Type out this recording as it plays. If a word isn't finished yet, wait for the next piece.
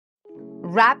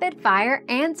Rapid fire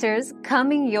answers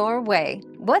coming your way.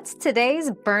 What's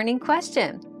today's burning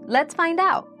question? Let's find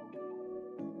out.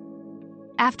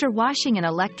 After washing an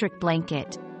electric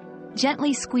blanket,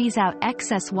 gently squeeze out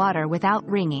excess water without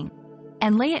wringing,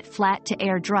 and lay it flat to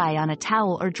air dry on a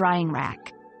towel or drying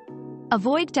rack.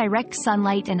 Avoid direct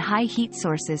sunlight and high heat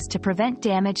sources to prevent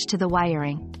damage to the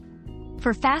wiring.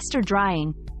 For faster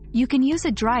drying, you can use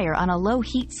a dryer on a low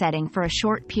heat setting for a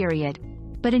short period,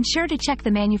 but ensure to check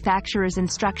the manufacturer's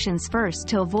instructions first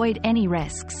to avoid any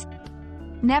risks.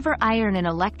 Never iron an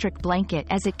electric blanket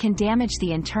as it can damage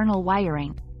the internal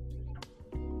wiring.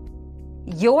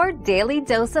 Your daily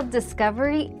dose of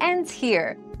discovery ends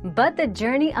here, but the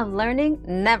journey of learning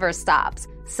never stops.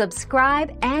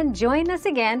 Subscribe and join us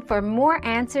again for more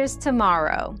answers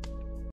tomorrow.